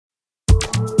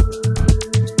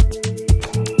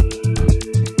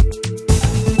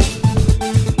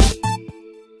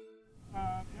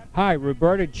Hi,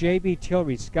 Roberta J.B.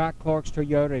 Tillery, Scott Clark's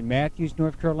Toyota in Matthews,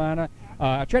 North Carolina.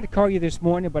 I tried to call you this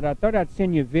morning, but I thought I'd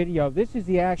send you a video. This is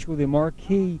the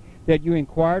Marquis that you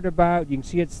inquired about. You can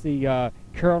see it's the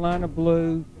Carolina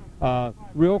blue,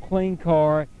 real clean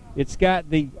car. It's got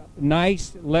the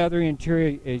nice leather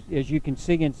interior, as you can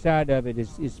see inside of it.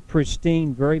 Is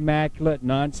pristine, very immaculate,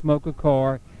 non-smoker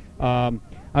car.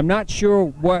 I'm not sure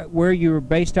where you're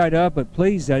based out of, but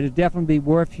please, it'd definitely be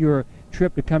worth your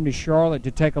trip to come to Charlotte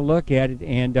to take a look at it,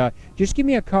 and just give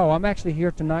me a call. I'm actually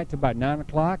here tonight till about 9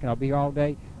 o'clock, and I'll be here all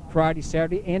day Friday,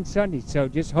 Saturday, and Sunday, so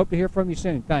just hope to hear from you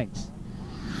soon. Thanks.